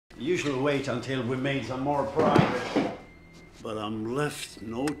Usually wait until we made some more private. But I'm left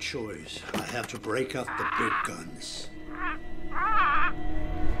no choice. I have to break out the big guns.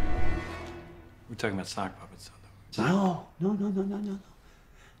 We're talking about sock puppets, though. No.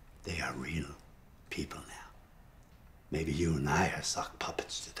 They are real people now. Maybe you and I are sock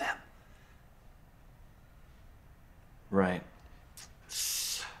puppets to them. Right.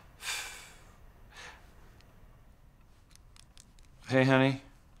 Hey, honey.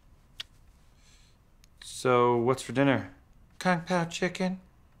 So, what's for dinner? Kung Pao chicken?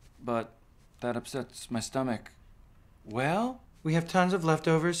 But that upsets my stomach. Well, we have tons of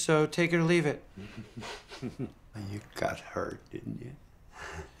leftovers, so take it or leave it. You got hurt, didn't you?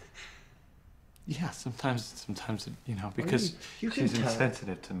 Yeah, sometimes, you know, because you she's can tell.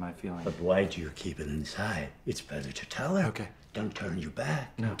 insensitive to my feelings. But why do you keep it inside? It's better to tell her. Okay. Don't turn your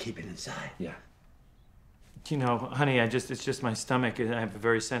back. No. Keep it inside. Yeah. You know, honey, it's just my stomach. I have a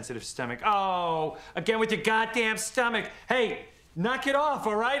very sensitive stomach. Oh, again with your goddamn stomach. Hey, knock it off,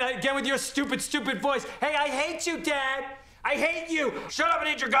 all right? Again with your stupid voice. Hey, I hate you, Dad. I hate you. Shut up and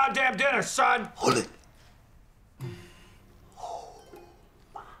eat your goddamn dinner, son. Hold it.